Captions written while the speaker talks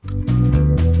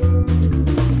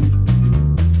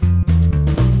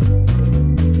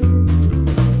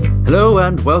Hello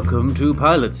and welcome to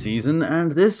pilot season,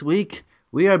 and this week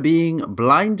we are being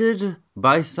blinded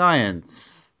by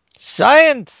science.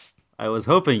 Science! I was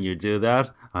hoping you'd do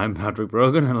that. I'm Patrick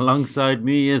Brogan, and alongside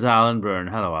me is Alan Byrne.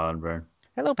 Hello, Alan Byrne.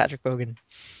 Hello, Patrick Bogan.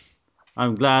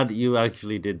 I'm glad you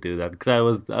actually did do that, because I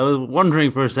was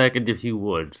wondering for a second if you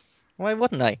would. Why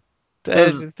wouldn't I?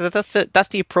 Because That's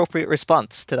the appropriate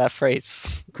response to that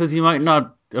phrase. you might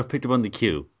not have picked up on the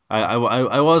cue. I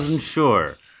wasn't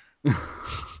sure.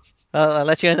 I'll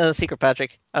let you in on a secret,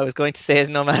 Patrick. I was going to say it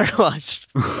no matter what.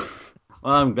 Well,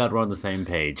 I'm glad we're on the same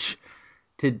page.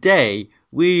 Today,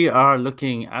 we are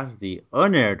looking at the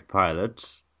unaired pilot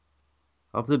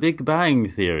of The Big Bang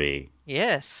Theory,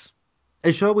 Yes.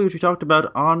 a show which we talked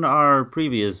about on our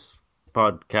previous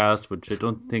podcast, which I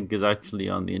don't think is actually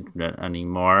on the internet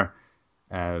anymore.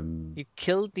 You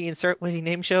killed the Insert Witty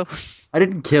Name show? I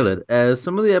didn't kill it.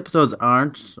 Some of the episodes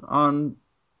aren't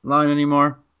online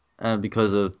anymore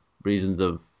because of reasons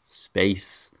of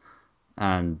space,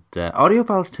 and audio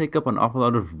files take up an awful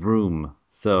lot of room.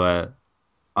 So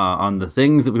on the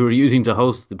things that we were using to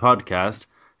host the podcast,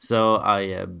 so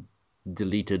I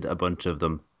deleted a bunch of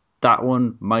them. That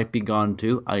one might be gone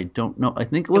too. I don't know. I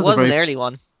think it was an early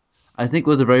one. I think it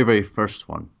was the very, very first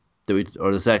one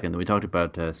or the second that we talked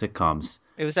about sitcoms.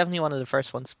 It was definitely one of the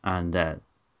first ones. And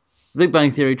Big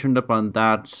Bang Theory turned up on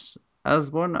that as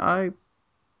one I'm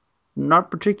not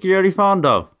particularly fond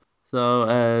of.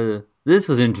 So this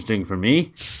was interesting for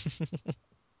me.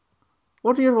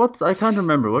 I can't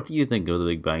remember. What do you think of The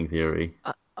Big Bang Theory?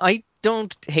 I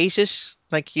don't hate it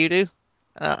like you do.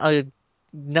 I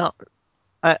not.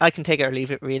 I can take it or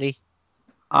leave it, really.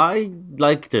 I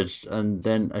liked it, and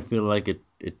then I feel like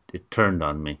it turned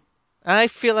on me. I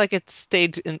feel like it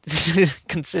stayed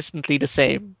consistently the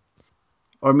same.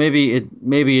 Or maybe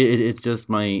it's just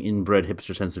my inbred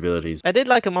hipster sensibilities. I did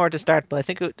like it more at the start, but I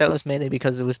think that was mainly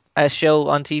because it was a show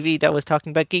on TV that was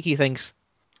talking about geeky things.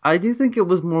 I do think it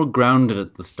was more grounded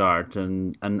at the start,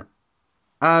 and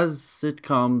as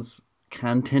sitcoms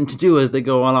can tend to do as they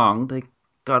go along, they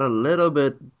got a little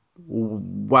bit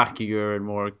wackier and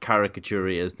more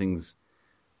caricature-y as things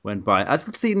went by. As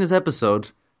we'll see in this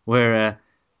episode, where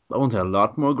I won't say a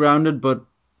lot more grounded, but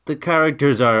the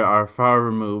characters are far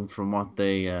removed from what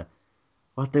they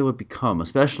would become,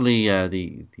 especially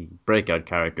the breakout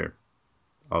character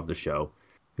of the show,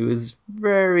 who is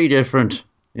very different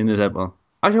in this episode.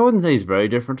 Actually, I wouldn't say he's very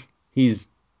different. He's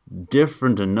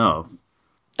different enough.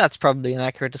 That's probably an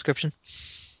accurate description.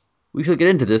 We should get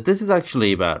into this. This is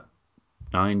actually about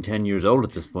 9-10 years old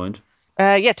at this point.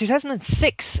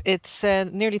 2006. It's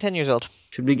nearly 10 years old.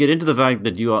 Should we get into the fact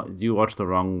that you watched the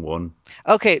wrong one?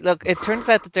 Okay, look, it turns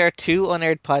out that there are two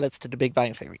unaired pilots to The Big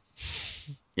Bang Theory.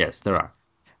 Yes, there are.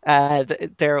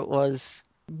 There was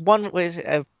one with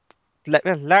a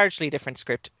largely different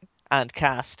script and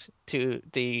cast to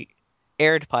the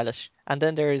aired pilot, and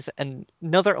then there's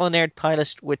another unaired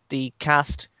pilot with the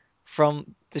cast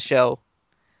from the show,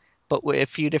 but with a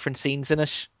few different scenes in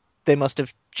it. They must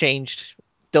have changed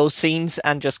those scenes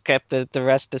and just kept the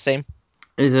rest the same.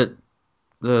 Is it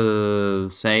the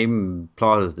same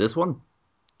plot as this one?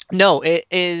 No, it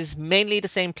is mainly the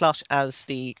same plot as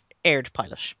the aired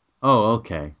pilot. Oh,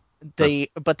 okay.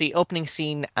 But the opening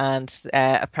scene and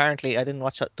apparently I didn't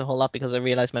watch the whole lot because I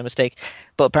realized my mistake.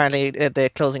 But apparently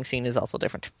the closing scene is also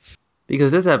different.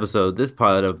 Because this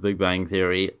pilot of Big Bang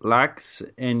Theory lacks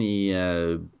any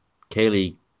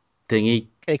Kaylee thingy.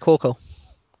 A Cuoco.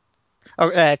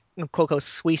 Or Cuoco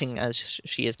Sweeting as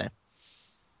she is now.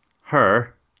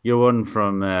 Her, your one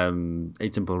from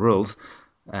 8 Simple Rules.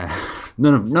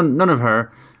 None of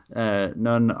her.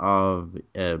 None of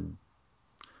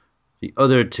the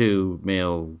other two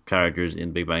male characters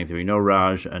in Big Bang Theory. No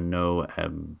Raj and no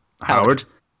Howard.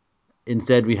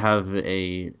 Instead, we have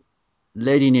a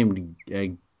lady named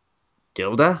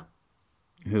Gilda,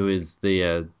 who is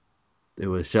who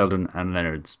was Sheldon and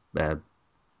Leonard's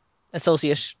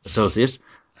associate.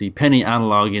 The Penny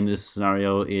analog in this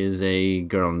scenario is a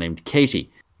girl named Katie.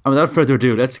 And without further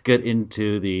ado, let's get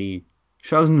into the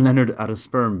Sheldon Leonard at a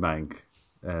sperm bank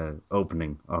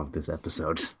opening of this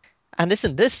episode. And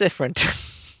isn't this different?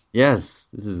 Yes,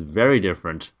 this is very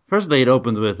different. Firstly, it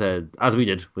opens with, as we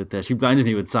did, with She Blinded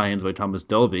Me with Science by Thomas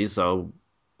Dolby, so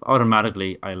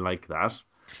automatically I like that.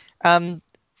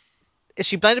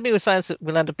 She Blinded Me with Science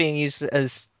will end up being used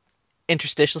as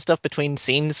interstitial stuff between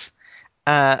scenes,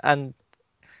 and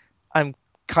I'm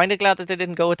kind of glad that they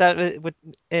didn't go with that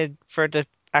for the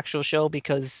actual show,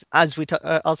 because as we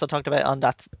also talked about on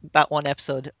that one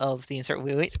episode of the Insert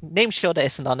Name show that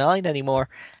isn't online anymore,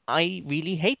 I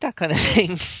really hate that kind of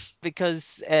thing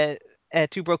because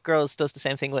Two Broke Girls does the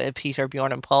same thing with a Peter,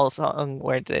 Bjorn, and Paul song,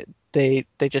 where they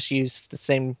just use the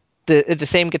same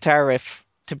guitar riff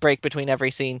to break between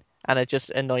every scene, and it just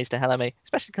annoys the hell out of me.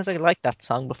 Especially because I liked that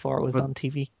song before it was but on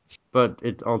TV. but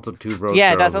it's also Two Broke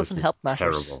Yeah, that Girls, which doesn't is help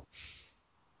matters. terrible.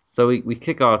 So we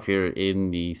kick off here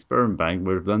in the sperm bank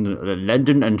where London and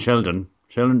Leonard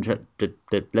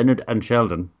and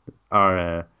Sheldon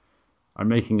are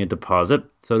making a deposit,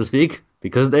 so to speak,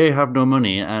 because they have no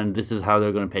money, and this is how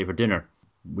they're going to pay for dinner.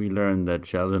 We learn that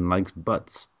Sheldon likes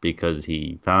butts because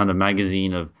he found a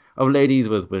magazine of ladies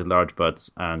with large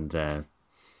butts, and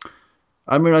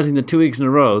I'm realizing that 2 weeks in a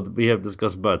row we have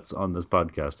discussed butts on this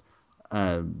podcast.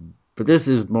 But this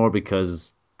is more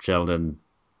because Sheldon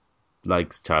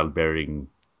likes childbearing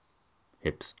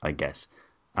hips, I guess.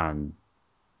 And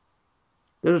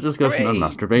there's a discussion on Hooray!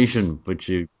 masturbation, which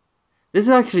you. This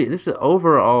is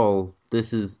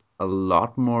a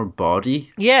lot more body.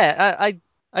 Yeah,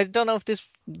 I don't know if this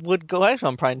would go out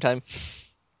on prime time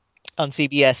on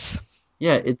CBS.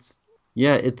 Yeah,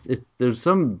 there's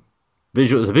some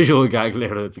visual gag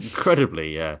later that's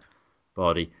incredibly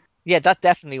body. Yeah, that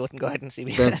definitely wouldn't go out on That's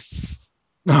CBS.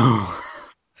 no,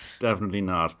 definitely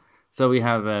not. So we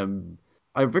have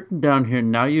I've written down here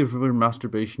now you've ruined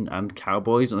masturbation and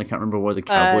cowboys, and I can't remember why the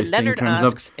cowboys thing Leonard turns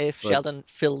up. asks if But Sheldon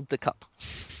filled the cup.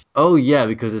 oh yeah,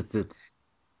 because it's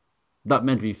not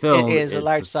meant to be It filmed. is a It's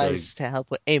large just a size to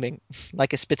help with aiming,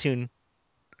 like a spittoon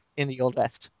in the Old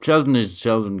West. Sheldon is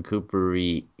Sheldon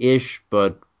Coopery ish,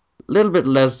 but a little bit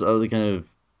less of the kind of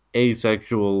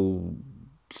asexual,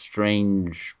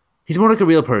 strange. He's more like a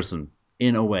real person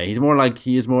in a way. He is more like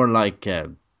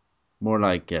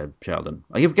Sheldon.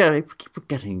 I keep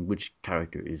forgetting which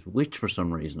character is which for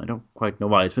some reason. I don't quite know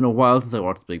why. It's been a while since I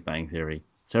watched The Big Bang Theory.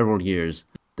 Several years.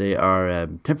 They are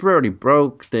temporarily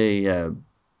broke.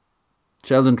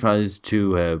 Sheldon tries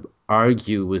to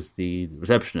argue with the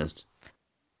receptionist.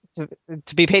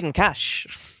 To be paid in cash.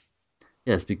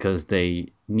 Yes, because they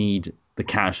need the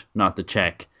cash, not the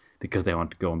check, because they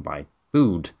want to go and buy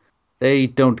food. They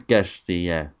don't get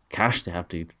the cash, they have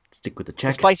to stick with the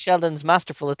check. Despite Sheldon's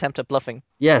masterful attempt at bluffing.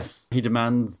 Yes, he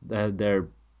demands their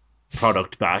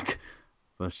product back,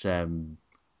 but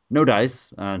no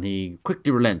dice, and he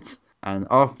quickly relents. And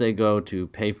off they go to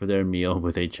pay for their meal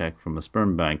with a check from a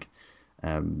sperm bank.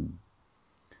 Um,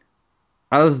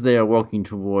 as they are walking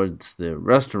towards the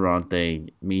restaurant, they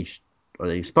meet or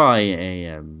they spy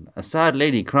a sad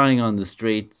lady crying on the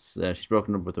streets. She's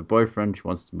broken up with her boyfriend. She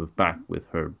wants to move back with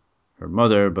her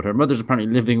mother, but her mother's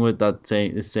apparently living with the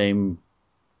same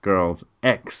girl's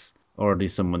ex, or at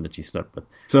least someone that she slept with.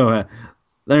 So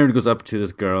Leonard goes up to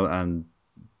this girl and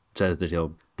says that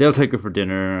they'll take her for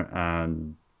dinner,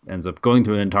 and ends up going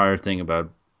through an entire thing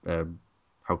about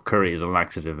how curry is a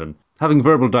laxative and having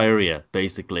verbal diarrhea,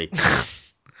 basically.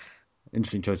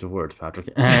 Interesting choice of words, Patrick.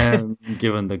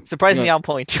 Given the Surprisingly on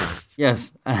point.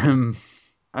 yes, and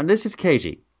this is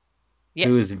Katie, who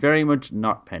is Yes. very much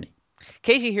not Penny.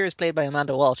 Katie here is played by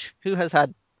Amanda Walsh, who has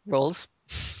had roles.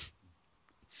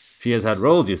 She has had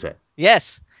roles, you say.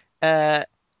 Yes. Uh,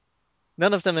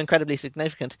 None of them incredibly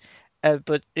significant.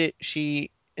 But she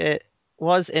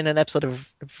was in an episode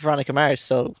of Veronica Mars,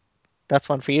 so that's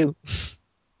one for you.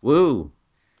 Woo!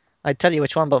 I'd tell you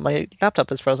which one, but my laptop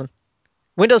is frozen.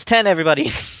 Windows 10, everybody.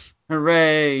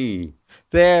 Hooray!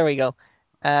 There we go.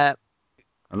 Uh,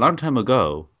 A long time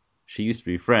ago, she used to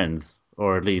be friends,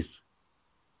 or at least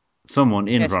someone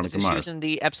in yes, Veronica so she was Mars. in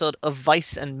the episode of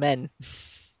Vice and Men.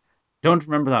 Don't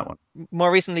remember that one.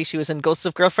 More recently, she was in Ghosts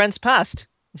of Girlfriends Past.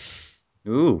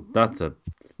 Ooh, that's a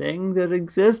thing that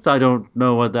exists. I don't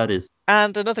know what that is.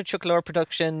 And another Chuck Lorre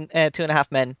production, Two and a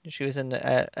Half Men. She was in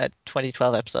a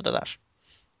 2012 episode of that.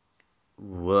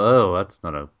 Whoa, that's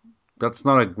not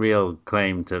a real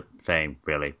claim to fame,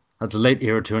 really. That's a late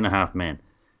era 2.5 Men.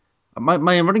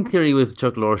 My running theory with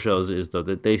Chuck Lorre shows is though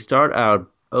that they start out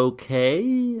okay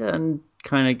and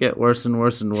kind of get worse and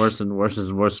worse and worse and worse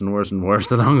and worse and worse and worse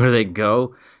the longer they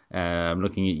go. I'm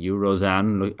looking at you,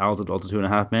 Roseanne, also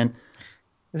 2.5 Men.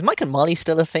 Is Mike and Molly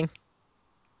still a thing?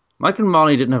 Mike and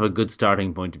Molly didn't have a good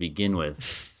starting point to begin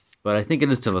with, but I think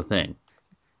it is still a thing.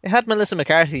 It had Melissa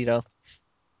McCarthy, though.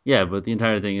 Yeah, but the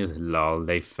entire thing is, lol,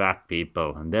 they fat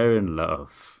people and they're in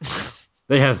love.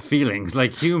 They have feelings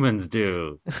like humans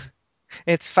do.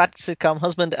 It's fat sitcom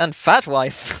husband and fat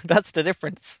wife. That's the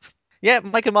difference. Yeah,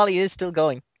 Mike and Molly is still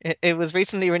going. It was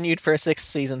recently renewed for a sixth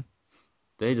season.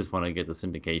 They just want to get the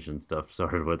syndication stuff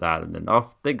sorted with that, and then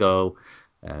off they go.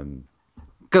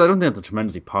 Because I don't think that's a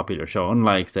tremendously popular show,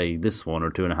 unlike, say, this one or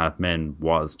 2.5 Men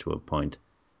was to a point.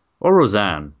 Or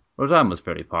Roseanne. Roseanne was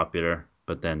fairly popular,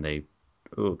 but then they...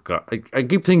 Oh, God. I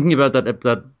keep thinking about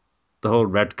that the whole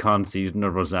retcon season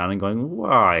of Roseanne and going,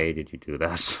 why did you do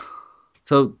that?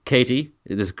 So Katie,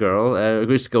 this girl,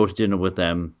 agrees to go to dinner with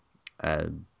them uh,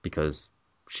 because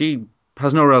she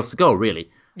has nowhere else to go, really.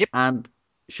 Yep. And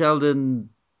Sheldon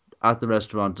at the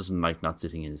restaurant doesn't like not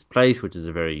sitting in his place, which is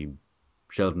a very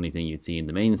Sheldon-y thing you'd see in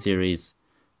the main series.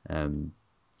 Um,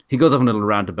 he goes on a little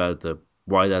rant about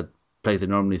why that place they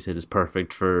normally sit is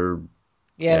perfect for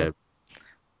Yeah, uh,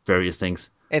 various things.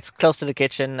 it's close to the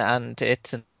kitchen and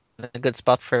it's in a good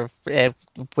spot for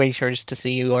waiters to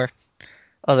see you or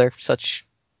other such.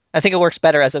 I think it works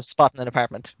better as a spot in an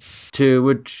apartment. To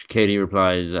which Katie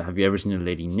replies, "Have you ever seen a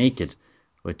lady naked?"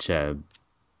 Which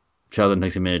Sheldon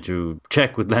takes a minute to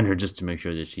check with Leonard just to make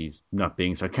sure that she's not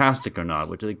being sarcastic or not,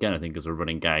 which again I think is a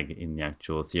running gag in the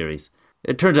actual series.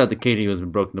 It turns out that Katie has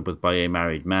been broken up with by a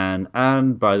married man,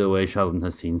 and by the way, Sheldon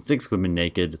has seen 6 women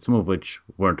naked, some of which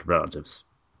weren't relatives,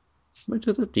 which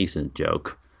is a decent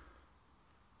joke.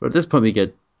 But at this point,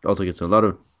 we also get a lot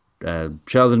of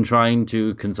Sheldon trying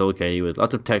to console Katie with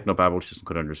lots of techno babble she doesn't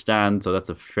quite understand, so that's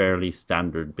a fairly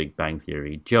standard Big Bang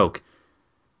Theory joke.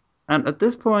 And at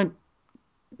this point,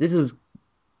 this is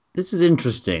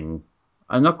interesting.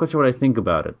 I'm not quite sure what I think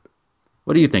about it.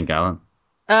 What do you think, Alan?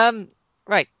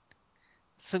 Right.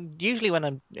 So usually when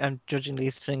I'm judging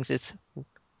these things, it's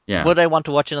Yeah, would I want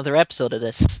to watch another episode of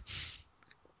this?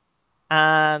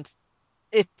 And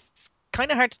it's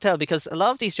kind of hard to tell because a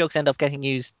lot of these jokes end up getting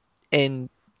used in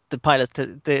the pilot,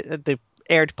 the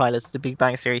aired pilot, The Big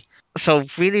Bang Theory. So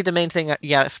really, the main thing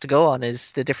you have to go on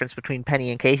is the difference between Penny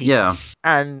and Katie. yeah.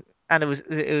 And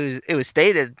it was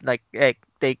stated like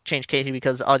they changed Katie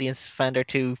because the audience found her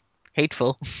too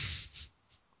hateful.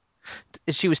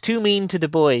 She was too mean to the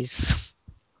boys,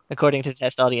 according to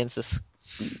test audiences.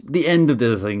 The end of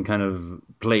this thing kind of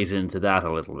plays into that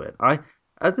a little bit.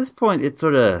 At this point, it's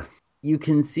sort of you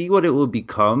can see what it will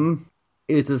become.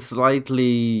 It's a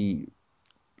slightly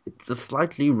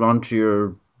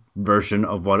raunchier version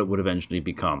of what it would eventually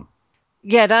become.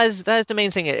 Yeah, that is the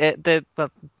main thing.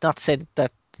 Well, not to say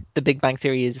that the Big Bang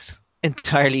Theory is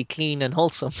entirely clean and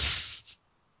wholesome.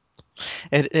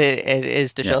 It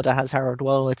is the Yeah, show that has Howard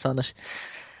Wolowitz on it.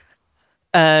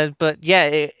 But yeah,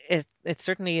 it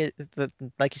certainly is,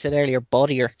 like you said earlier,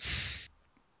 bawdier.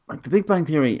 like the Big Bang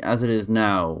Theory as it is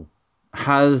now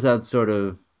has that sort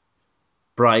of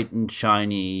bright and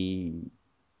shiny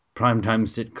primetime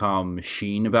sitcom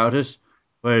sheen about it,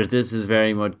 whereas this is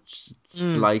very much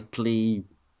Mm.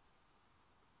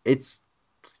 it's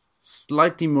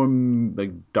slightly more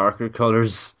like darker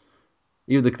colors.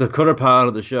 Even the color palette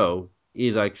of the show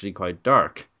is actually quite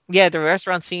dark. Yeah, the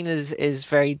restaurant scene is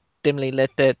very dimly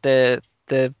lit. The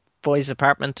boys'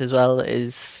 apartment as well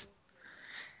is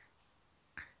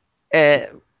uh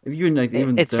If you like,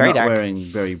 even it's they're very not dark. wearing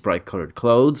very bright colored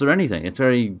clothes or anything.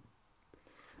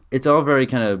 It's all very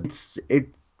kind of, it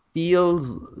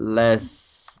feels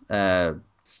less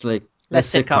slick, Less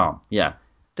less sitcom. sitcom. Yeah,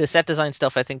 The set design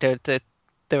stuff, I think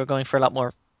they were going for a lot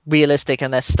more realistic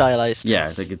and less stylized.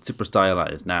 yeah, like it's super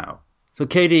stylized now. So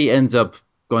Katie ends up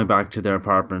going back to their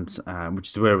apartment, which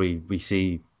is where we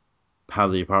see how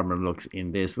the apartment looks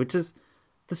in this, which is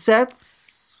the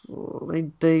sets.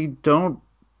 They don't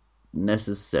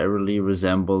necessarily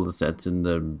resemble the sets in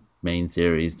the main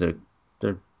series. They're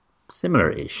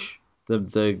similar-ish.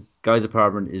 The guy's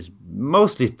apartment is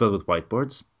mostly filled with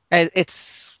whiteboards.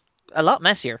 It's a lot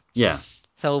messier. Yeah,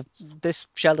 So this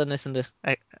Sheldon isn't a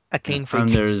yeah. clean And freak.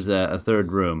 there's a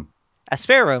third room, A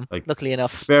spare room, like luckily a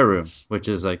enough. spare room, which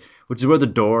is where the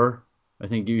door I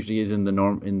think usually is in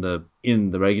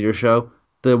the regular show.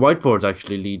 The whiteboards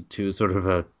actually lead to sort of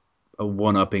a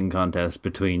one-upping contest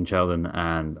between Sheldon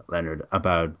and Leonard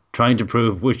about trying to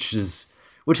prove which has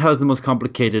the most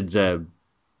complicated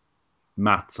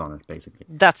maths on it, basically.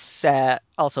 That's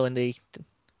also in the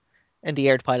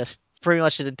aired pilot. Pretty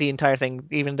much the entire thing,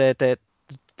 even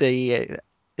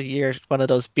you're one of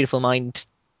those beautiful mind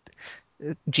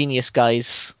genius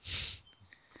guys.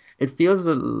 It feels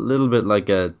a little bit like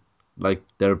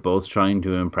they're both trying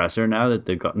to impress her now that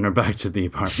they've gotten her back to the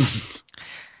apartment.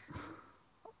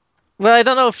 Well, I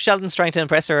don't know if Sheldon's trying to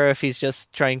impress her or if he's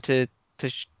just trying to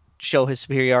show his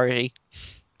superiority.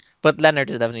 But Leonard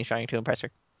is definitely trying to impress her.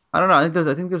 I don't know.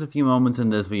 I think there's a few moments in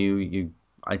this where you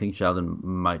I think Sheldon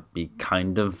might be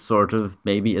kind of sort of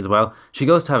maybe as well. She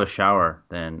goes to have a shower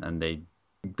then, and they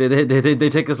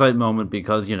take a slight moment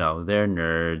because they're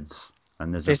nerds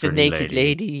and there's a There's a pretty naked lady.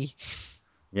 lady.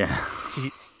 Yeah.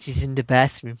 She's in the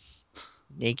bathroom,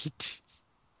 naked.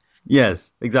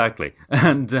 Yes, exactly.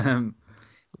 And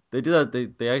they do that.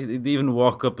 They even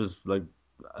walk up as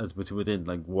within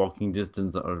like walking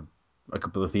distance or a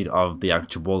couple of feet of the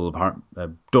actual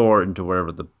door into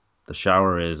wherever the the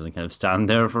shower is and kind of stand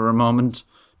there for a moment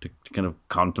to kind of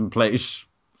contemplate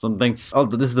something. Oh,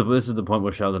 this is the point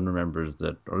where Sheldon remembers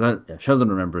that, Sheldon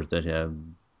remembers that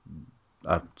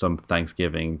at some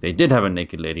Thanksgiving they did have a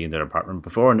naked lady in their apartment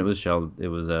before, and it was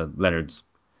Leonard's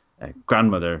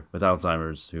grandmother with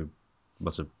Alzheimer's, who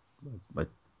was a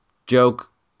joke.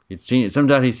 He'd seen it.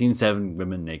 Sometimes he's seen 7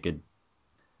 women naked.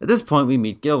 At this point, we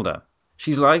meet Gilda.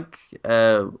 She's like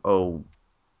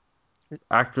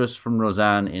actress from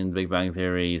Roseanne in Big Bang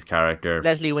Theory's character.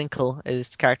 Leslie Winkle is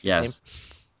the character's name.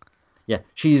 Yeah,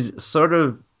 she sort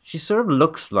of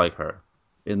looks like her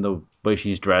in the way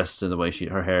she's dressed and the way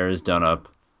her hair is done up.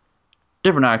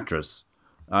 Different actress.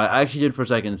 I actually did for a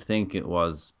second think it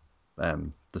was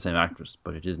the same actress,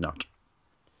 but it is not.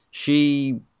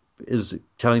 She is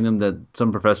telling them that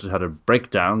some professors had a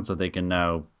breakdown, so they can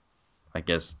now, I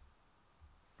guess,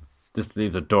 this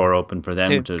leaves a door open for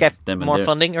them to get more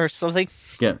funding or something.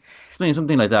 Yeah,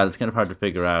 something like that. It's kind of hard to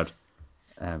figure out.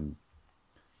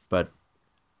 But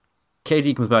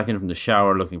Katie comes back in from the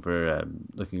shower looking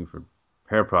for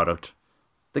hair product.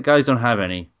 The guys don't have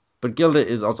any, but Gilda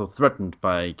is also threatened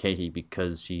by Katie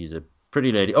because she's a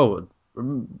pretty lady. Oh,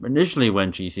 initially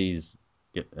when she sees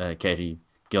Katie,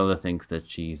 Gilda thinks that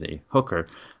she's a hooker,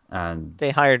 and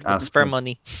they hired with sperm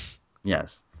money.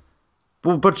 Yes,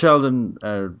 but Sheldon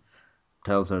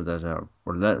tells her that,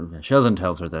 Sheldon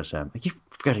tells her that, I keep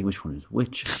forgetting which one is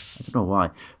which. I don't know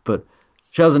why, but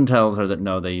Sheldon tells her that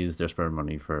no, they use their sperm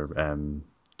money for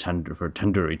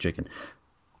tandoori chicken.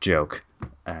 Joke.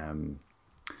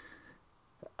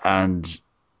 And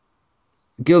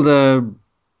Gilda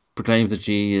proclaims that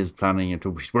she is planning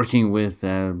she's working with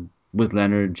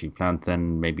Leonard. She plans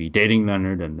then maybe dating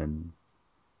Leonard and then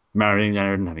marrying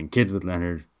Leonard and having kids with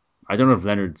Leonard. I don't know if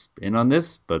Leonard's in on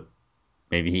this, but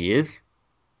maybe he is,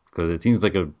 because it seems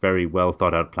like a very well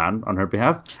thought out plan on her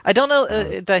behalf. I don't know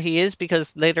that he is,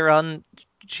 because later on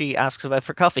she asks about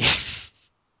for coffee.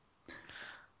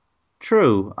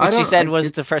 True. Which she said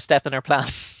was the first step in her plan.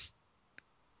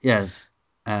 Yes.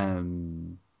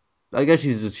 I guess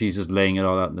she's just laying it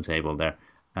all out on the table there.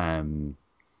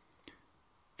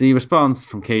 The response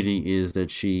from Katie is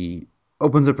that she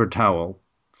opens up her towel,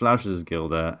 flashes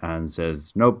Gilda, and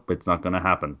says, "Nope, it's not going to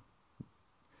happen."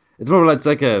 It's more like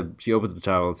she opens the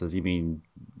towel and says, "You mean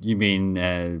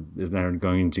is Leonard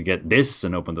going to get this?"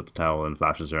 And opens up the towel and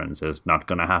flashes her and says, "Not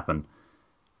going to happen."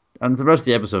 And for the rest of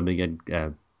the episode, we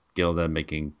get Gilda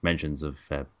making mentions of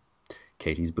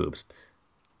Katie's boobs.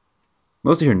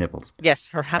 Mostly her nipples. Yes,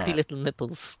 her happy little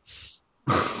nipples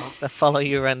that follow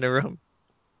you around the room.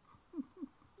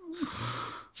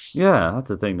 Yeah, that's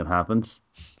a thing that happens.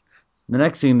 The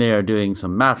next scene, they are doing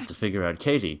some maths to figure out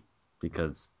Katie,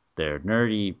 because they're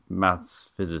nerdy maths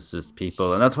physicist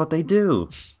people, and that's what they do.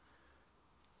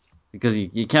 Because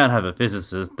you can't have a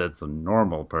physicist that's a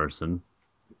normal person.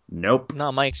 Nope.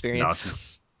 Not my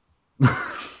experience.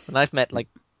 And I've met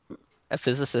a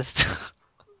physicist.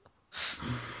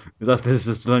 Is that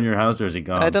physicist still in your house, or is he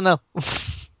gone? I don't know.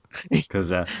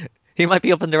 Because he might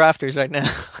be up in the rafters right now.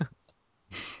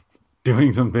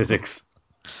 Doing some physics.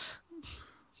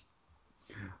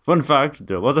 Fun fact,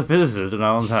 there was a physicist in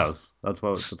Alan's house. That's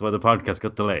why the podcast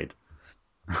got delayed.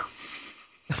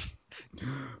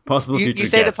 Possible future You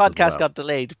say the podcast well. got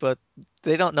delayed, but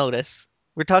they don't know this.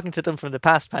 We're talking to them from the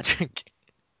past, Patrick.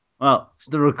 Well,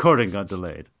 the recording got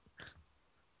delayed.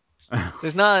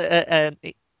 There's not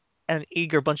an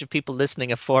eager bunch of people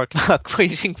listening at 4:00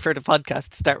 waiting for the podcast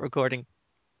to start recording.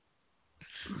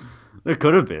 There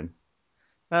could have been.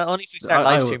 Only if we start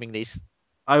live streaming these.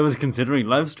 I was considering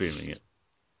live streaming it,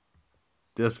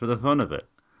 just for the fun of it,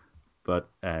 but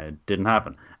it didn't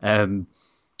happen.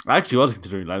 I actually was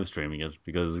considering live streaming it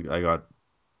because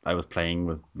I was playing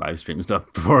with live stream stuff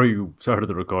before you started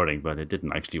the recording, but it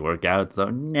didn't actually work out. So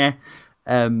nah.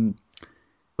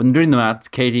 When during the maths,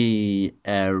 Katie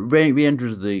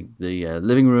re-enters the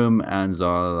living room and is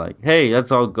all like, "Hey,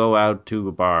 let's all go out to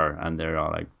a bar," and they're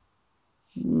all like,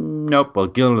 "Nope." Well,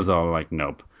 Gilda's all like,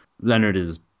 "Nope." Leonard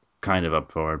is kind of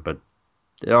up for it, but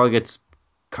it all gets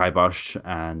kiboshed,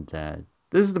 and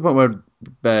this is the point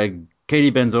where Katie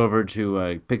bends over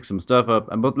to pick some stuff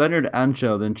up, and both Leonard and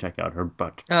Sheldon check out her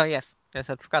butt. Oh, yes. Yes,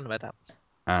 I'd forgotten about that.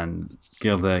 And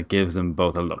Gilda gives them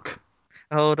both a look.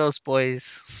 Oh, those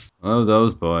boys. Oh,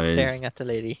 those boys. Staring at the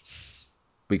lady.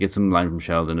 We get some line from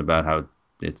Sheldon about how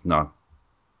it's not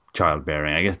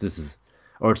childbearing. I guess this is...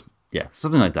 Or, yeah,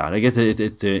 something like that. I guess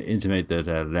it's to intimate that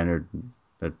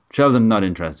that Sheldon not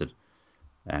interested.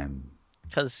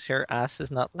 Because her ass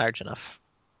is not large enough.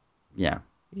 Yeah.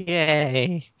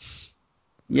 Yay.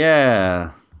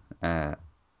 Yeah. At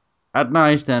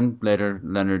night, then, later,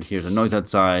 Leonard hears a noise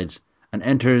outside, and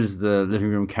enters the living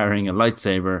room carrying a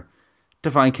lightsaber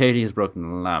to find Katie has broken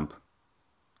a lamp.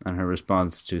 And her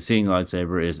response to seeing the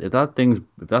lightsaber is, if that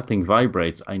thing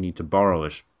vibrates, I need to borrow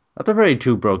it. That's a very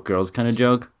two broke girls kind of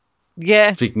joke.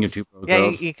 Yeah, Speaking of two broke yeah,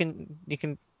 girls, you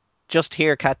can just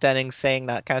hear Kat Dennings saying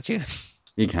that, can't you?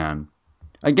 you can.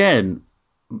 Again,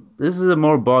 this is a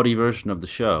more body version of the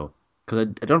show because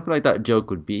I don't feel like that joke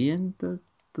would be in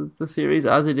the series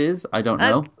as it is. I don't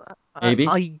And know. Maybe.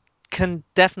 I can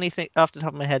definitely think off the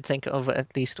top of my head think of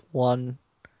at least one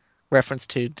reference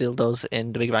to dildos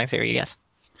in The Big Bang Theory. Yes.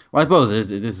 Well, I suppose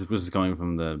this was going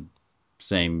from the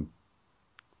same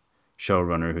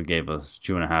showrunner who gave us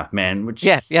Two and a Half Men, which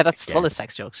Yeah, yeah, I that's full of guess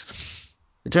sex jokes.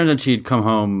 it turns out she'd come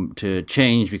home to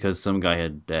change because some guy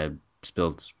had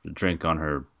spilled a drink on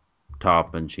her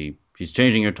top, and she's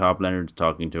changing her top. Leonard's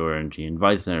talking to her, and she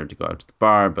invites Leonard to go out to the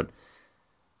bar. But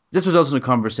this results in a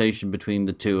conversation between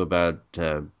the two about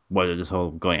whether this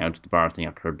whole going out to the bar thing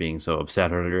after her being so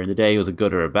upset earlier in the day was a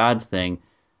good or a bad thing,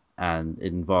 and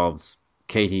it involves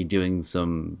Katie doing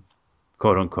some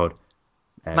quote unquote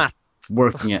uh, Matt.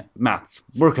 working at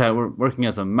working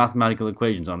out some mathematical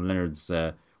equations on Leonard's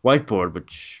whiteboard,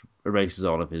 which erases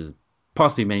all of his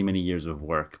possibly many years of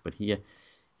work. But he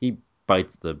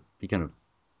bites the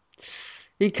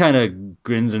he kind of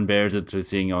grins and bears it through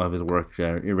seeing all of his work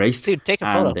erased, Dude, take a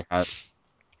and photo. they have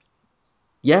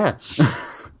yeah,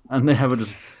 and they have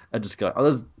a discussion. Oh,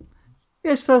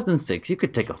 yeah, it's 2006. You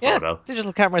could take a Yeah, photo.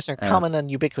 digital cameras are Uh, common and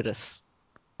ubiquitous.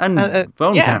 and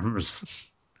phone Yeah,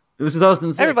 cameras. It was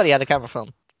 2006. everybody had a camera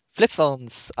phone. Flip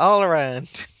phones all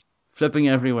around. Flipping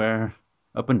everywhere,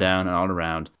 up and down and all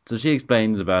around. So she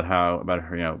explains about about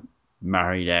her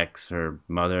married ex, her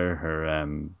mother,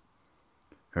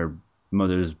 her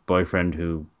mother's boyfriend,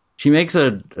 who she makes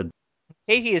a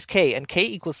Katie is K, and K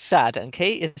equals sad, and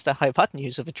K is the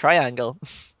hypotenuse of a triangle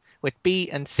with B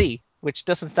and C, which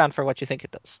doesn't stand for what you think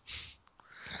it does.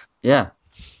 yeah.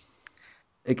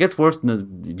 It gets worse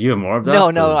than do you have more of that?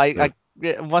 No, no,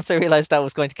 Because once I realized that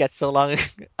was going to get so long,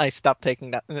 I stopped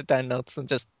taking that down notes and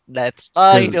just let it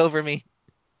slide over me.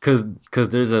 because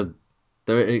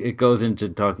it goes into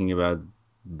talking about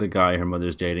the guy her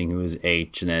mother's dating who is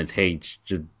H, and then it's H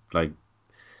to like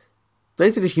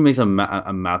basically she makes a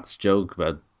maths joke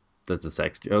about that's a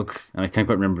sex joke, and I can't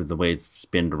quite remember the way it's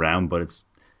spinned around, but it's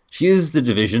she uses the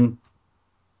division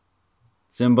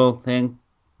symbol thing,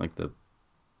 like the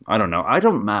I don't know, I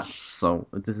don't maths, so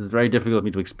this is very difficult for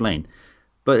me to explain,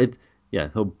 but it yeah,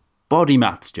 so body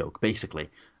maths joke basically,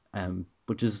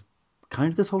 which is kind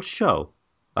of this whole show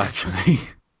actually.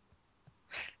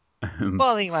 um,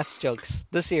 Falling Matt's jokes,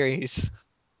 the series.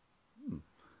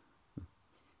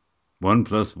 1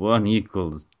 + 1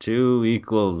 equals 2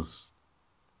 equals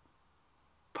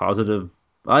positive.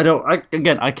 I don't.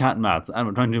 Again, I can't maths.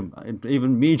 I'm trying to.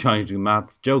 Even me trying to do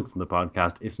maths jokes in the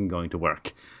podcast isn't going to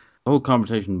work. The whole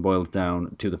conversation boils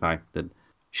down to the fact that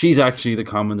she's actually the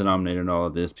common denominator in all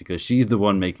of this because she's the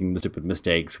one making the stupid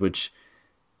mistakes, which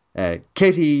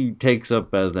Katie takes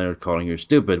up as they're calling her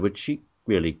stupid, which she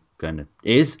really kind of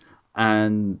is.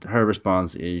 And her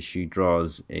response is she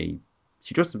draws a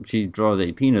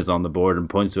penis on the board and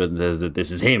points to it and says that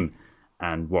this is him,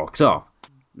 and walks off.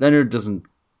 Leonard doesn't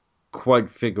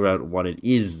quite figure out what it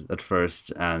is at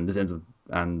first, and this ends up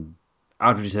and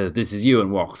after she says this is you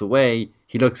and walks away,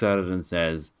 he looks at it and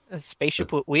says A the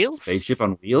spaceship with wheels? spaceship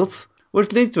on wheels,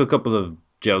 which leads to a couple of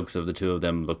jokes of the two of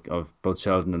them of both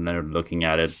Sheldon and Leonard looking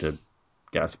at it to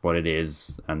guess what it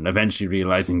is, and eventually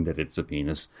realizing that it's a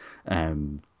penis.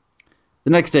 The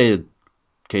next day,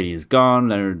 Katie is gone.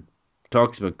 Leonard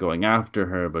talks about going after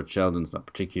her, but Sheldon's not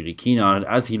particularly keen on it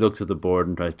as he looks at the board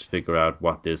and tries to figure out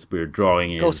what this weird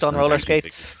drawing Ghost is. on And roller eventually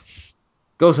skates?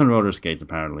 Ghost on roller skates,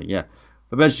 apparently, yeah.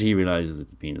 But eventually he realizes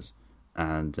it's a penis.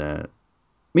 And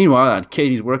meanwhile, at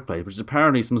Katie's workplace, which is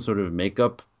apparently some sort of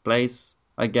makeup place,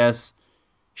 I guess,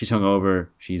 she's hungover.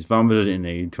 She's vomited in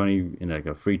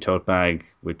a free tote bag,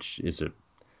 which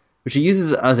she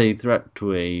uses as a threat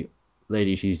to a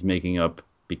lady she's making up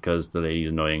because the lady's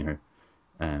annoying her.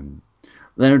 Um,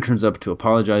 Leonard turns up to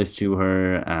apologize to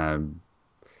her,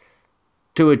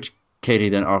 to which Katie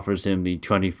then offers him the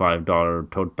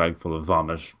 $25 tote bag full of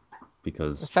vomit It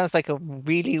because sounds like a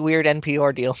really weird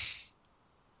NPR deal.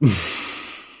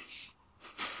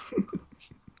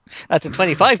 At the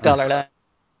 $25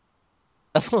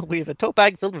 level, we have a tote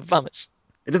bag filled with vomit.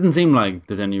 it doesn't seem like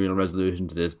there's any real resolution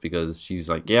to this because she's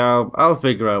like, yeah, I'll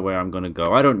figure out where I'm going to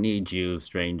go. I don't need you,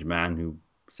 strange man who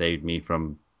saved me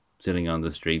from sitting on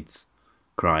the streets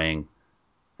crying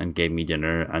and gave me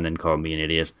dinner and then called me an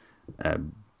idiot.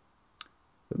 Um,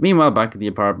 Meanwhile, back at the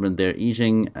apartment, they're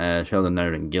eating. Sheldon,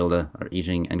 Leonard, and Gilda are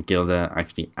eating, and Gilda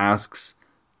actually asks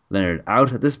Leonard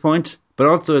out at this point, but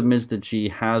also admits that she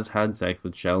has had sex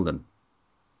with Sheldon,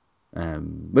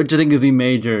 which I think is the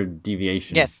major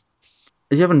deviation. Yes.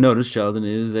 If you haven't noticed, Sheldon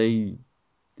is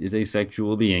a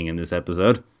sexual being in this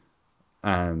episode.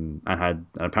 And had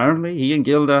apparently he and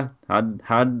Gilda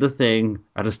had the thing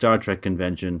at a Star Trek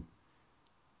convention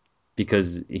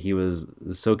because he was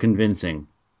so convincing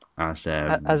at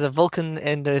As a Vulcan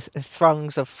in the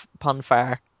throngs of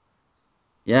Ponfar.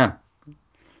 yeah,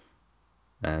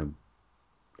 um,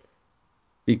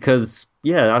 because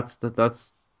yeah,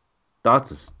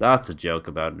 that's a joke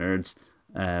about nerds.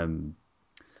 Um,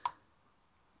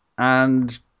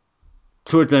 and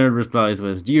Stuart Leonard replies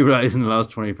with, "Do you realize in the last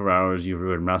 24 hours you've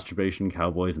ruined masturbation,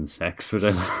 cowboys, and sex?" Which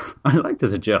I liked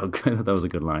as a joke. I thought that was a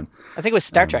good line. I think it was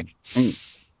Star Trek. And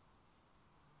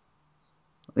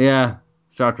yeah,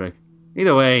 Star Trek.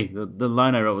 Either way, the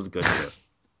line I wrote was good too.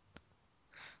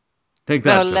 Take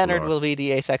No, that, Chuck Leonard Lorre. will be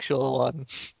the asexual one.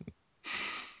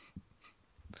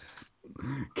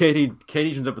 Katie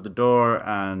turns up at the door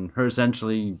and her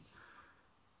essentially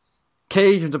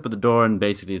Katie turns up at the door and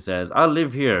basically says, "I'll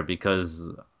live here because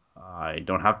I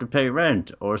don't have to pay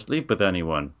rent or sleep with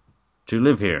anyone to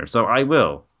live here, so I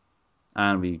will."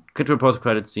 And we cut to a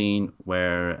post-credit scene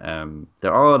where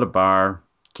they're all at a bar.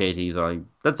 Katie's like,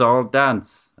 "Let's all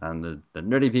dance," and the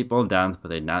nerdy people dance, but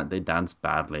they dance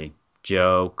badly.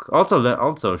 Joke.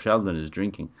 Also Sheldon is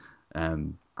drinking,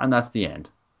 and that's the end.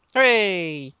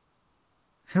 Hooray!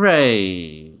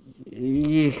 Hooray!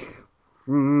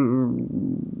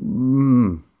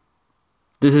 Mm.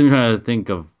 This is me trying to think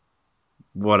of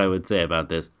what I would say about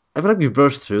this. I feel like we've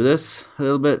brushed through this a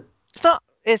little bit.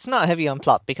 It's not heavy on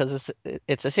plot because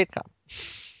it's a sitcom.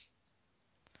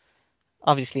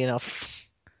 Obviously enough.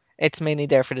 It's mainly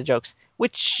there for the jokes,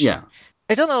 which Yeah,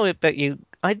 I don't know about you.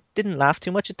 I didn't laugh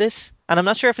too much at this, and I'm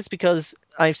not sure if it's because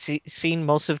I've seen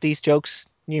most of these jokes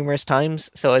numerous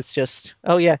times, so it's just,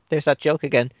 oh yeah, there's that joke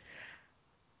again,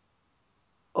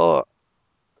 or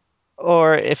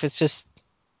or if it's just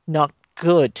not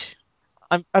good.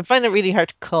 I find it really hard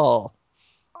to call.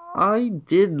 I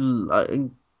did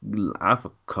laugh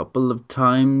a couple of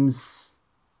times,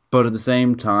 but at the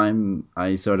same time,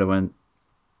 I sort of went,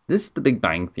 "This is The Big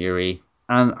Bang Theory,"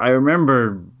 and I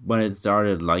remember when it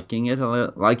started liking it,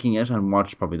 and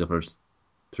watched probably the first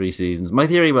 3 seasons. My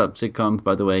theory about sitcoms,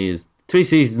 by the way, is 3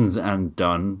 seasons and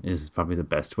done is probably the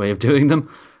best way of doing them.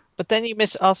 But then you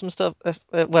miss awesome stuff.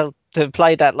 Well, to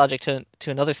apply that logic to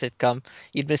another sitcom,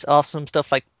 you'd miss awesome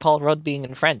stuff like Paul Rudd being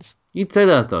in Friends. You'd say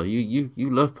that though. You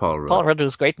love Paul Paul Rudd. Rudd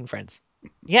was great in Friends.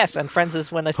 Yes, and Friends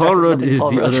is when I Paul started Rudd loving is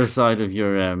Paul the Rudd. other side of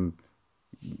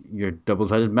your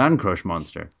double-sided man crush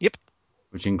monster, Yep,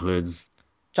 which includes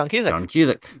John Cusack. John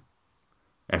Cusack.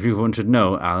 Everyone should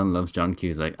know Alan loves John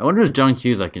Cusack. I wonder if John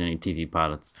Cusack in any TV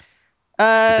pilots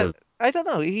Uh, because I don't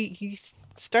know. He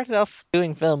started off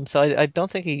doing film, so I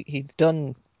don't think he'd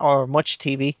done or much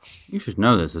TV. you should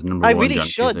know this as number I one really John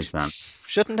should, Cusack fan.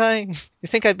 shouldn't I? You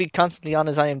think I'd be constantly on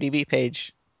his IMDb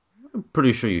page? I'm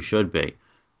pretty sure you should be.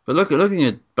 But looking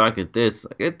at back at this,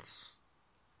 like, it's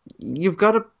you've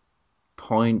got a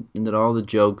point in that all the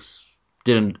jokes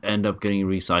didn't end up getting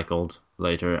recycled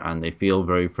later, and they feel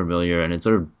very familiar, and it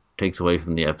sort of takes away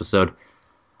from the episode.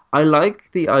 I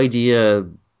like the idea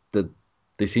that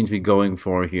they seem to be going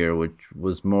for here, which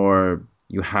was more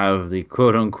you have the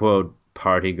quote unquote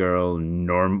party girl,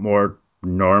 more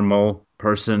normal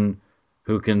person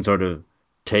who can sort of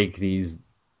take these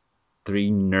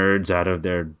three nerds out of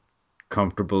their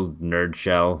comfortable nerd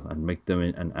shell and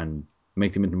and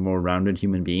make them into more rounded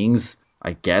human beings.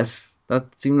 I guess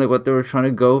that seemed like what they were trying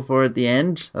to go for at the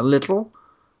end, a little,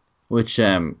 which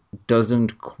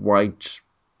doesn't quite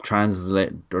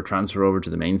translate or transfer over to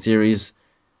the main series.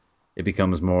 It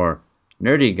becomes more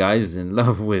nerdy guys in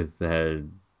love with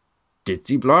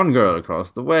ditzy blonde girl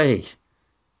across the way.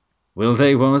 Will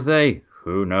they? Won't they?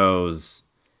 Who knows?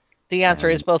 The answer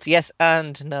is Um, both yes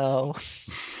and no.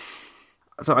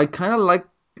 so I kind of like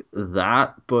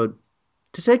that, but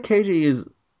to say Katie is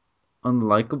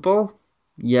unlikable,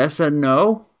 yes and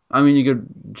no. I mean, you could.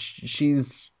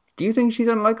 She's. Do you think she's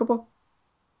unlikable?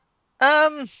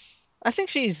 Um, I think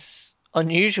she's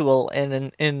unusual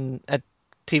in a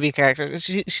TV character.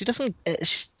 She doesn't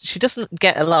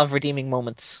get a lot of redeeming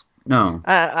moments. No,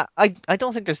 I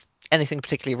don't think there's anything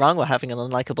particularly wrong with having an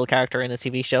unlikable character in a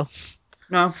TV show.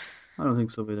 no, I don't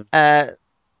think so either.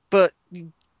 But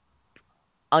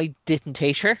I didn't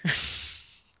hate her.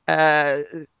 Uh,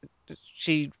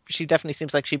 she definitely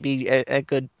seems like she'd be a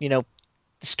good,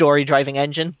 story driving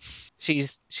engine.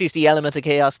 She's the element of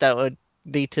chaos that would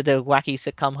lead to the wacky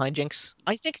sitcom hijinks.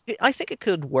 I think it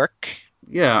could work.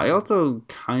 Yeah, I also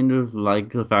kind of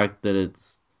like the fact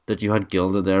that you had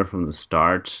Gilda there from the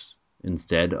start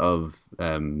instead of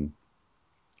the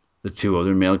two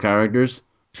other male characters.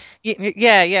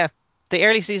 Yeah, yeah. The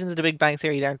early seasons of The Big Bang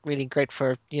Theory aren't really great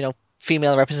for,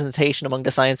 female representation among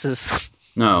the sciences.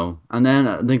 No, and then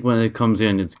I think when it comes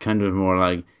in, it's kind of more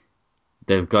like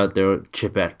they've got their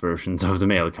Chipette versions of the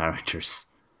male characters.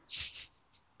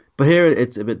 But here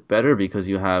it's a bit better because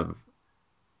you have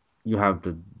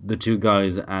the two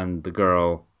guys and the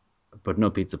girl, but no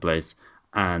pizza place,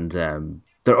 and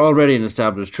they're already an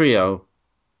established trio.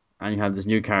 And you have this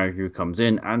new character who comes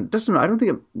in, and doesn't. I don't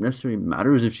think it necessarily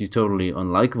matters if she's totally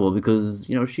unlikable because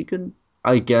she can,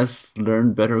 I guess,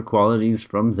 learn better qualities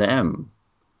from them,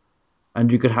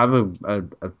 and you could have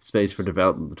a space for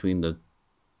development between the.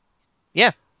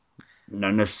 Yeah.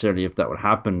 Not necessarily if that would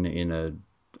happen in a.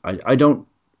 I don't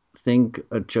think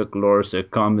a Chuck Lorre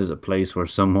sitcom is a place where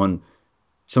someone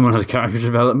has character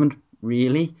development.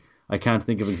 Really, I can't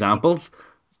think of examples.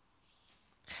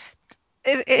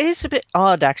 It is a bit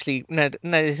odd, actually, now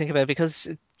that you think about it, because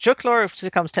Chuck Lorre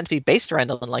sitcoms tend to be based around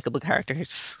unlikable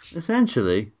characters.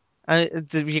 Essentially,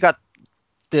 You got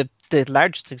the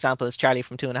largest example is Charlie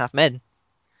from Two and a Half Men,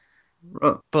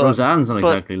 but Roseanne's not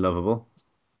but exactly lovable.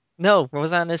 no,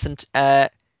 Roseanne isn't.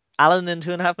 Alan in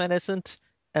Two and a Half Men isn't.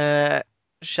 Uh,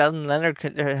 Sheldon and Leonard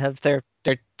could have their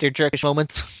jerkish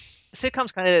moments.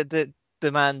 Sitcoms kind of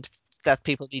demand that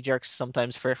people be jerks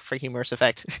sometimes for humorous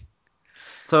effect.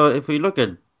 So if we look at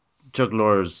Chuck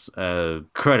Lorre's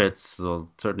credits, so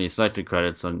certainly selected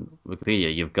credits on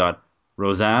Wikipedia, you've got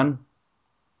Roseanne,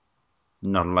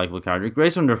 not a likable character.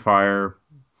 Grace Under Fire,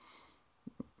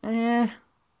 eh,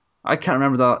 I can't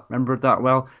remember it that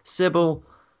well. Sybil,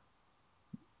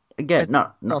 I again,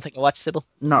 not don't not think I watched Sybil.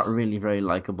 not really very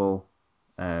likable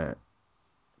uh,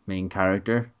 main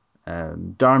character.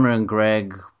 Dharma and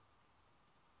Greg,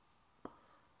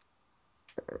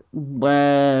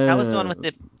 That was the one with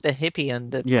well, the hippie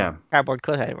and the yeah, cardboard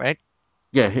cutout, right?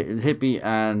 yeah, hippie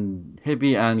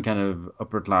and kind of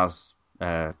upper class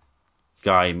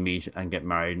guy meet and get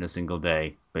married in a single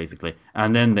day, basically,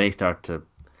 and then they start to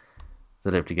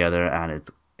live together, and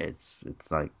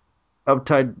it's like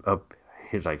uptight up.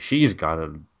 He's like she's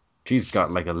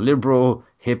got like a liberal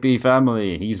hippie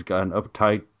family. He's got an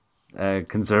uptight,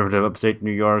 conservative upstate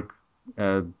New York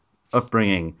uh,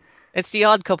 upbringing, It's the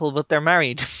odd couple, but they're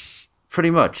married. pretty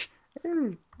much.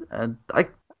 And I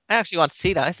I actually want to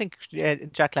see that. I think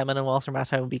Jack Lemmon and Walter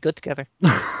Matthau would be good together.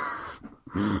 It's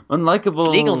legal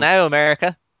unlikable, now,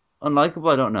 America.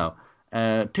 unlikable. I don't know.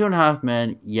 Two and a Half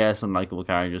Men, yes, unlikable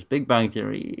characters. Big Bang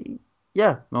Theory,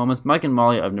 yeah, moments. Mike and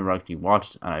Molly, I've never actually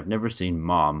watched, and I've never seen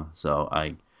Mom, so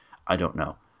I don't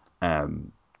know.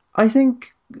 Um, I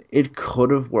think it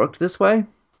could have worked this way.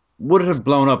 Would it have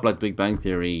blown up like Big Bang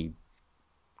Theory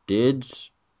did?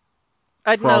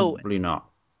 I don't know. Probably not.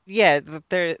 Yeah,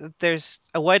 there's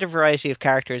a wider variety of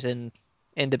characters in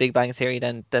The Big Bang Theory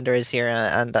than there is here,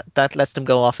 and that lets them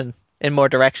go off in more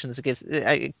directions.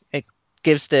 It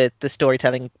gives the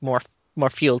storytelling more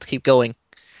fuel to keep going.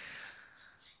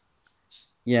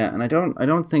 Yeah, and I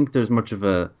don't think there's much of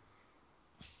a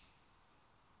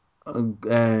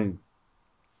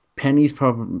Penny's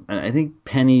problem. I think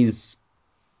Penny's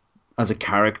as a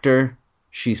character,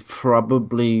 she's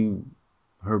probably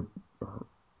her.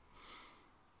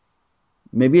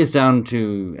 Maybe it's down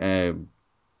to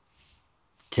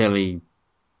Kelly.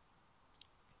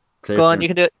 Go on, you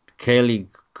can do it. Kelly,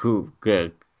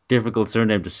 difficult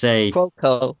surname to say.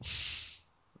 Quoco.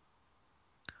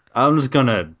 I'm just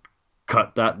gonna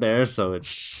cut that there, so it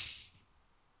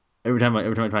every time I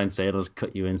try and say it, I'll just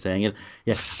cut you in saying it.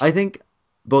 Yeah, I think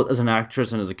both as an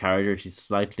actress and as a character, she's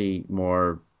slightly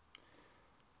more.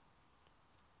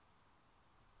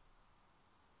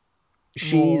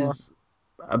 More. She's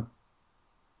a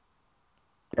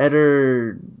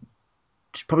better.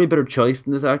 She's probably a better choice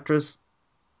than this actress.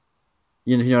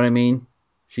 You know what I mean?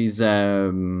 She's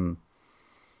um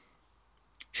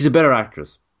she's a better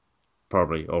actress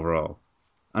probably overall,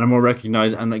 and a more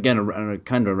recognized, and again a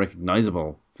kind of a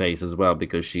recognizable face as well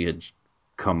because she had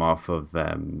come off of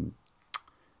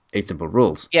Eight Simple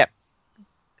Rules. Yeah,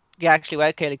 yeah. Actually,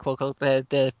 well, Kaylee Cuoco.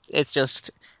 The it's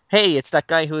just, hey, it's that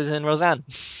guy who was in Roseanne.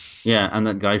 Yeah, and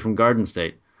that guy from Garden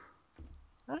State.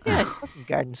 Oh yeah, he was in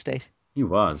Garden State. He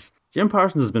was. Jim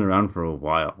Parsons has been around for a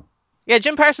while. Yeah,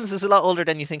 Jim Parsons is a lot older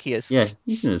than you think he is. Yeah,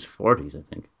 he's in his 40s, I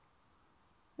think.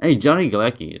 Hey, Johnny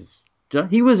Galecki is.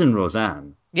 He was in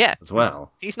Roseanne Yeah, as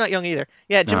well. he's not young either.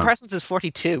 Yeah, Jim No, Parsons is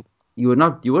 42. you would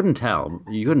not. You wouldn't tell.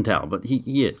 You couldn't tell, but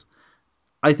he is.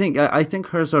 I think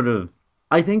her sort of.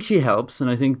 I think she helps, and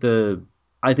I think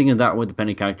in that way the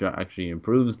Penny character actually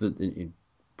improves. That it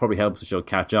probably helps the show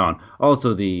catch on.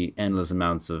 Also the endless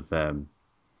amounts of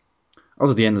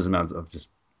just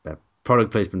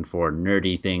product placement for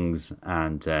nerdy things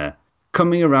and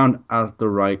coming around at the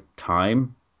right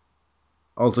time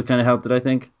also kind of helped it. I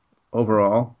think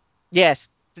overall, Yes,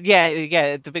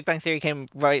 yeah. The Big Bang Theory came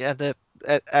right at the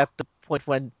point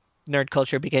when nerd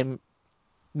culture became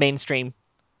mainstream.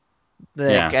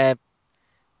 Like yeah.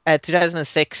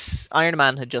 2006, Iron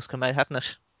Man had just come out, hadn't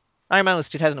it? Iron Man was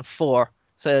 2004,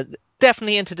 so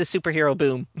definitely into the superhero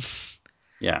boom.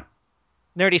 Yeah,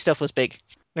 Nerdy stuff was big.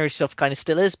 Nerdy stuff kind of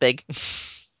still is big.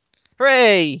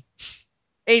 Hooray!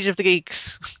 Age of the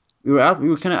Geeks. we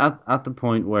were kind of at the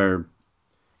point where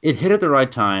it hit at the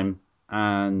right time,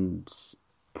 and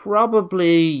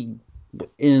probably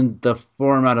in the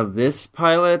format of this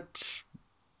pilot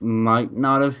might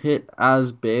not have hit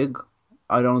as big.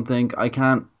 I don't think I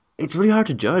can't. It's really hard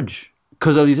to judge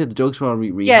because, as you said, the jokes were all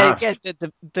Yeah. rehashed.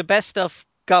 The best stuff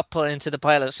got put into the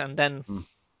pilot, and then Hmm.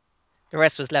 the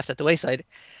rest was left at the wayside.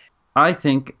 I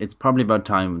think it's probably about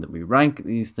time that we rank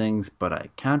these things, but I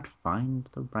can't find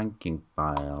the ranking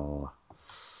file.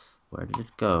 Where did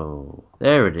it go?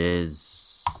 There it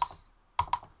is.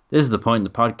 This is the point in the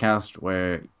podcast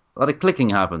where a lot of clicking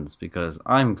happens because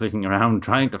I'm clicking around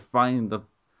trying to find the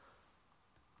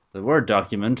Word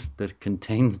document that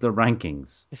contains the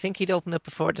rankings. I think he'd open it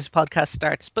before this podcast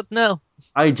starts, but no,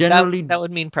 I generally, that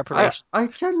would mean preparation. I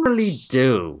generally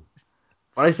do,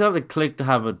 but I still have to click to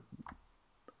have it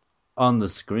on the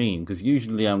screen because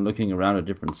usually I'm looking around at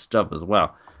different stuff as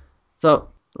well. So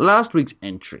last week's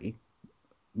entry,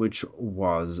 which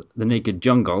was The Naked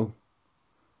Jungle,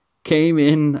 came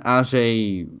in at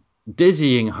a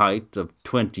dizzying height of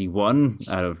 21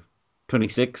 out of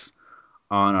 26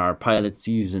 on our pilot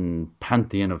season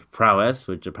Pantheon of Prowess,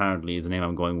 which apparently is the name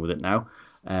I'm going with it now.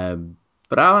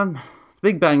 But Alan,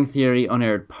 Big Bang Theory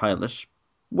unaired pilot,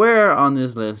 where on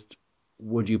this list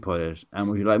would you put it? And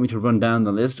would you like me to run down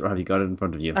the list, or have you got it in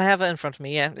front of you? I have it in front of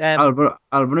me, yeah.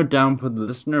 I'll run it down for the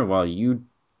listener while you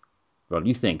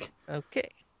think. Okay.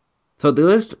 So the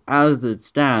list as it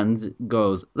stands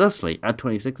goes thusly. At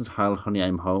 26 is Heil Honey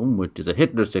I'm Home, which is a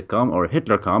Hitler sitcom or a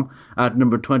Hitlercom. At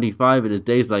number 25 it is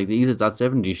Days Like These, it's that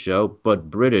 70s show,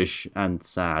 but British and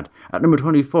sad. At number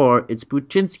 24 it's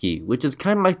Buczynski, which is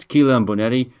kind of like Tequila and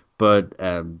Bonetti, but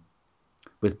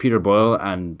with Peter Boyle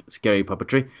and scary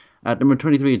puppetry. At number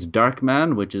 23, it's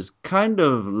Darkman, which is kind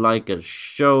of like a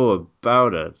show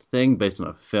about a thing based on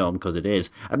a film, because it is.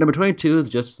 At number 22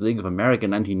 is Justice League of America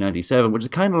 1997, which is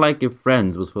kind of like if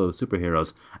Friends was full of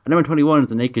superheroes. At number 21 is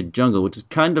The Naked Jungle, which is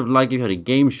kind of like if you had a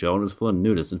game show and it was full of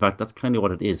nudists. In fact, that's kind of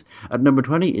what it is. At number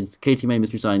 20, it's Katie May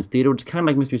Mystery Science Theater, which is kind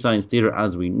of like Mystery Science Theater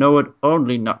as we know it,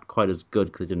 only not quite as good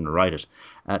because they didn't write it.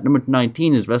 At number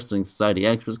 19 is Wrestling Society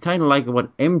X, which is kind of like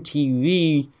what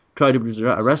MTV tried to produce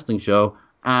a wrestling show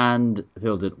and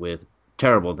filled it with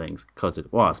terrible things, because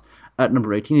it was. At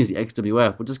number 18 is the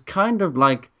XWF, which is kind of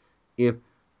like if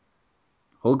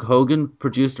Hulk Hogan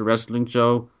produced a wrestling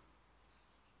show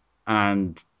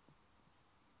and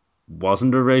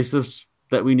wasn't a racist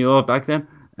that we knew of back then.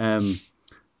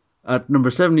 At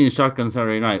number 17 is Shotgun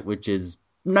Saturday Night, which is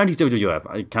 90s WWF.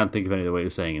 I can't think of any other way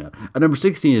of saying that. At number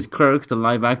 16 is Clerks, the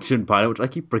live-action pilot, which I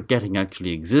keep forgetting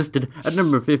actually existed. At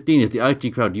number 15 is the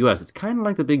IT Crowd US. It's kind of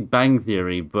like the Big Bang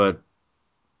Theory, but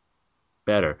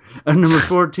better. At number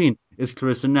 14 is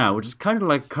Clarissa Now, which is kind of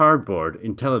like cardboard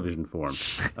in television form.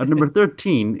 At number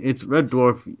 13, it's Red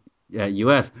Dwarf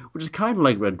US, which is kind of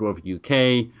like Red Dwarf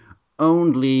UK,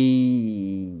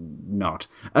 only not.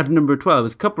 At number 12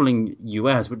 is Coupling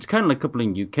US, which is kind of like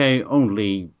Coupling UK,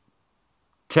 only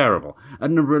terrible.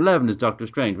 At number 11 is Doctor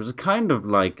Strange, which is kind of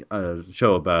like a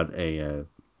show about a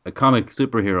comic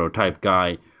superhero type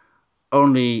guy,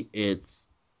 only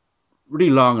it's really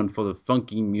long and full of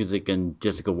funky music and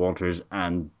Jessica Walters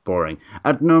and boring.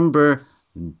 At number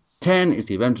 10 is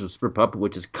The Adventures of Super Pup,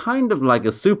 which is kind of like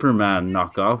a Superman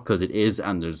knockoff, because it is,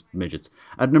 and there's midgets.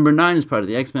 At number 9 is part of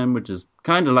the X-Men, which is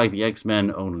kind of like the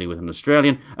X-Men, only with an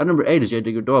Australian. At number 8 is J.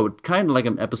 Digger Doyle, which is kind of like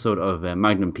an episode of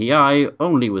Magnum P.I.,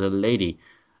 only with a lady.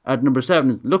 At number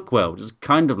 7 is Lookwell, which is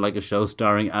kind of like a show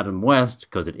starring Adam West,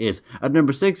 because it is. At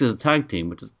number 6 is a tag team,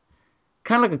 which is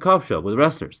kind of like a cop show with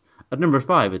wrestlers. At number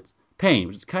 5, it's Pain,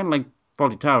 which is kind of like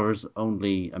Fawlty Towers,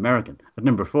 only American. At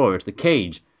number 4, it's The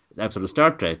Cage, it's an episode of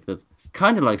Star Trek that's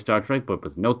kind of like Star Trek, but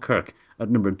with no Kirk. At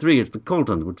number 3, it's The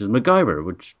Colton, which is MacGyver,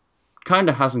 which kind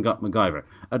of hasn't got MacGyver.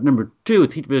 At number 2,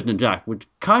 it's Heat Vision and Jack, which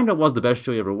kind of was the best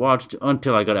show you ever watched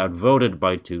until I got outvoted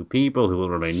by 2 people who will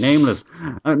remain nameless.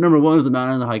 And at number 1 is The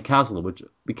Man in the High Castle, which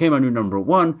became our new number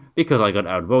 1 because I got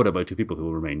outvoted by 2 people who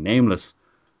will remain nameless.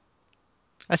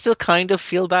 I still kind of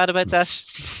feel bad about that.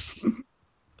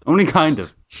 Only kind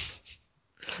of.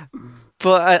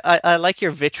 But I like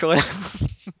your vitriol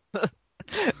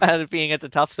and it being at the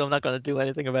top, so I'm not going to do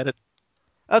anything about it.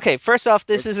 Okay, first off,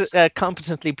 this is a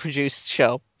competently produced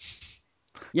show.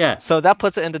 Yeah. So that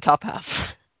puts it in the top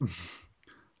half.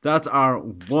 That's our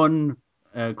one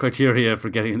criteria for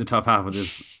getting in the top half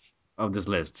of this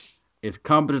list. It's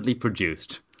competently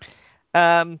produced.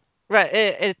 Right,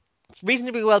 it's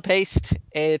reasonably well paced.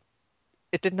 It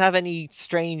didn't have any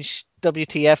strange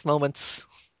WTF moments.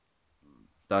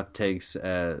 That takes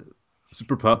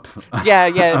Super Pup. Yeah,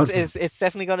 it's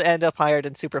definitely going to end up higher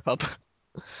than Super Pup.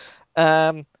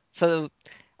 So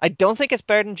I don't think it's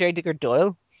better than J. Digger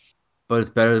Doyle. But it's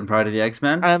better than Pride of the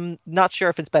X-Men? I'm not sure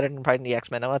if it's better than Pride of the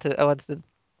X-Men. I want to.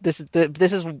 This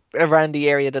is around the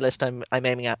area of the list I'm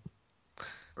aiming at.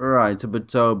 Right.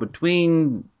 So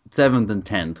between 7th and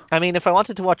 10th. I mean, if I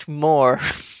wanted to watch more,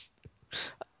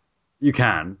 you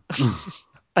can.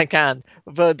 I can,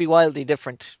 but it'd be wildly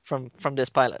different from this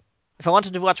pilot. If I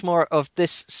wanted to watch more of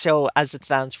this show as it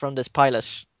stands from this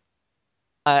pilot,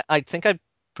 I think I'd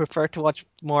prefer to watch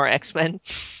more X-Men.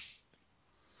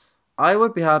 I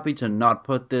would be happy to not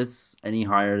put this any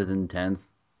higher than 10th,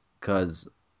 because,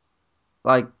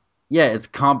 it's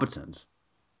competent,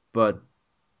 but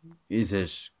is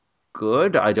it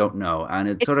good? I don't know, and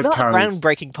it's sort of not a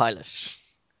groundbreaking pilot.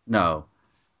 No,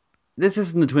 this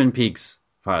isn't the Twin Peaks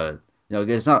pilot.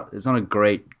 It's not a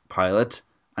great pilot,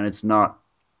 and it's not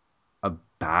a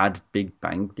bad Big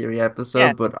Bang Theory episode.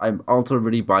 Yeah. But I'm also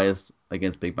really biased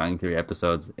against Big Bang Theory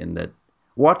episodes in that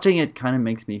watching it kind of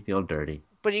makes me feel dirty.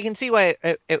 But you can see why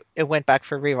it went back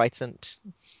for rewrites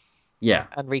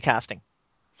and recasting.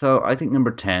 So I think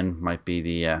number 10 might be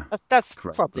the that's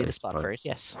probably the spot for it.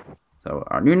 Yes. So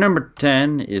our new number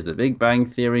 10 is the Big Bang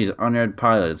Theory's unaired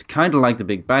pilot. It's kind of like the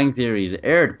Big Bang Theory's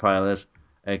aired pilot,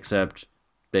 except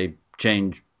they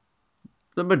change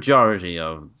the majority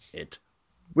of it,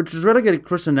 which is relegated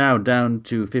Krista now down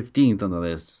to 15th on the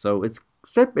list. So it's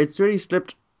really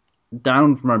slipped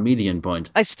down from our median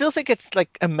point. I still think it's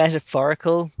like a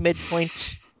metaphorical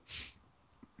midpoint,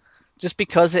 just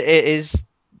because it is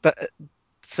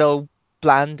so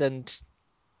bland and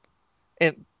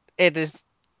it is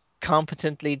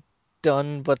competently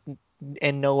done, but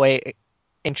in no way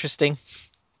interesting.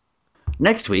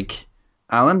 Next week,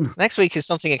 Alan. Next week is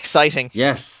something exciting.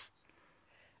 Yes.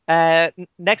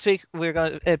 Next week we're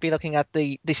going to be looking at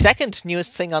the second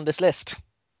newest thing on this list.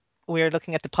 We're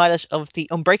looking at the pilot of The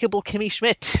Unbreakable Kimmy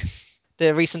Schmidt,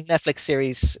 the recent Netflix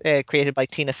series created by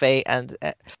Tina Fey, and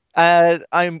I've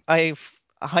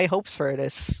high hopes for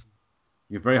this.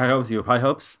 You have very high hopes. You have high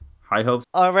hopes. High hopes.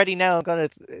 Already now, I'm going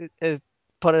to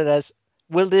put it as: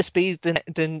 will this be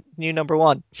the new number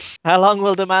 1? How long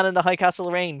will the Man in the High Castle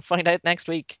reign? Find out next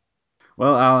week.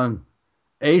 Well, Alan,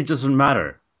 age doesn't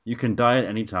matter. You can die at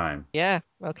any time. Yeah.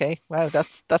 Okay. Wow.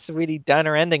 That's a really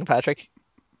downer ending, Patrick.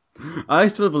 I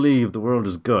still believe the world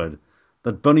is good,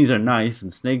 that bunnies are nice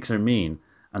and snakes are mean,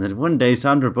 and that one day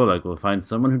Sandra Bullock will find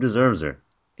someone who deserves her.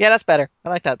 Yeah, that's better. I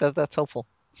like that. That's hopeful.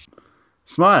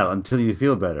 Smile until you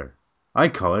feel better. I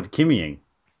call it Kimmying.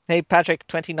 Hey, Patrick,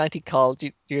 2090 called.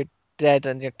 You're dead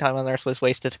and your time on Earth was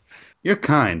wasted. You're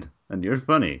kind and you're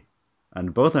funny,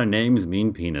 and both our names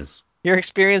mean penis. Your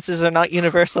experiences are not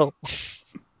universal.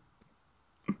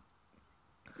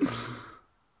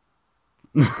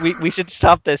 We should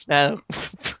stop this now.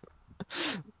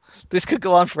 This could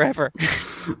go on forever.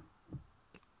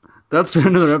 That's been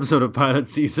another episode of Pilot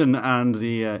Season and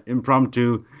the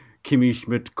impromptu Kimmy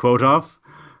Schmidt quote-off.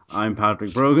 I'm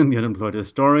Patrick Brogan, the Unemployed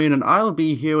Historian, and I'll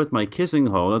be here with my kissing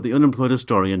hole at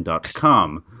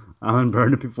theunemployedhistorian.com. Alan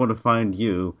Byrne, if people want to find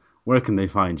you, where can they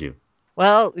find you?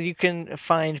 Well, you can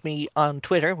find me on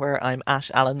Twitter, where I'm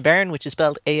at Alan Byrne, which is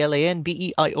spelled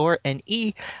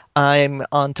AlanBeirne. I'm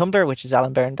on Tumblr, which is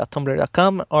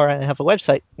alanbyrne.tumblr.com, or I have a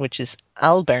website, which is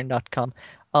albyrne.com.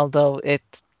 Although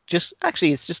it's just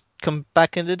come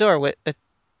back in the door with a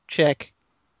check.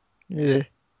 Ugh.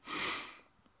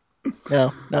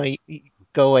 No, you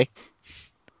go away.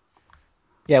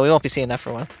 Yeah, we won't be seeing that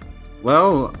for a while.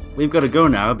 Well, we've got to go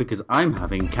now because I'm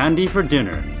having candy for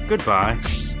dinner. Goodbye.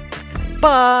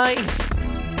 Bye!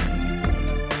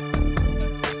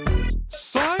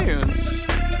 Science!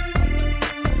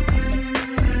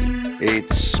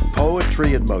 It's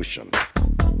poetry in motion.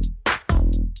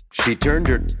 She turned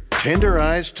her tender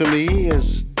eyes to me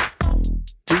as,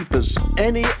 do deep as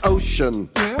any ocean,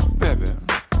 Yeah, baby.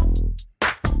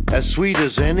 as sweet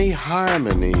as any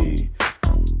harmony.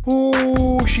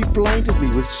 Oh, she blinded me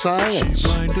with science. She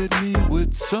blinded me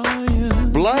with science.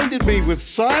 Blinded me with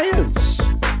science.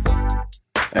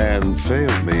 And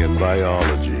failed me in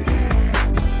biology.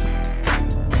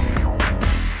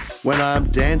 When I'm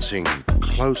dancing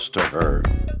close to her,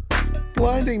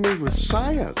 blinding me with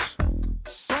science.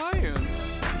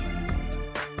 Science.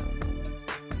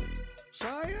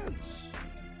 Science.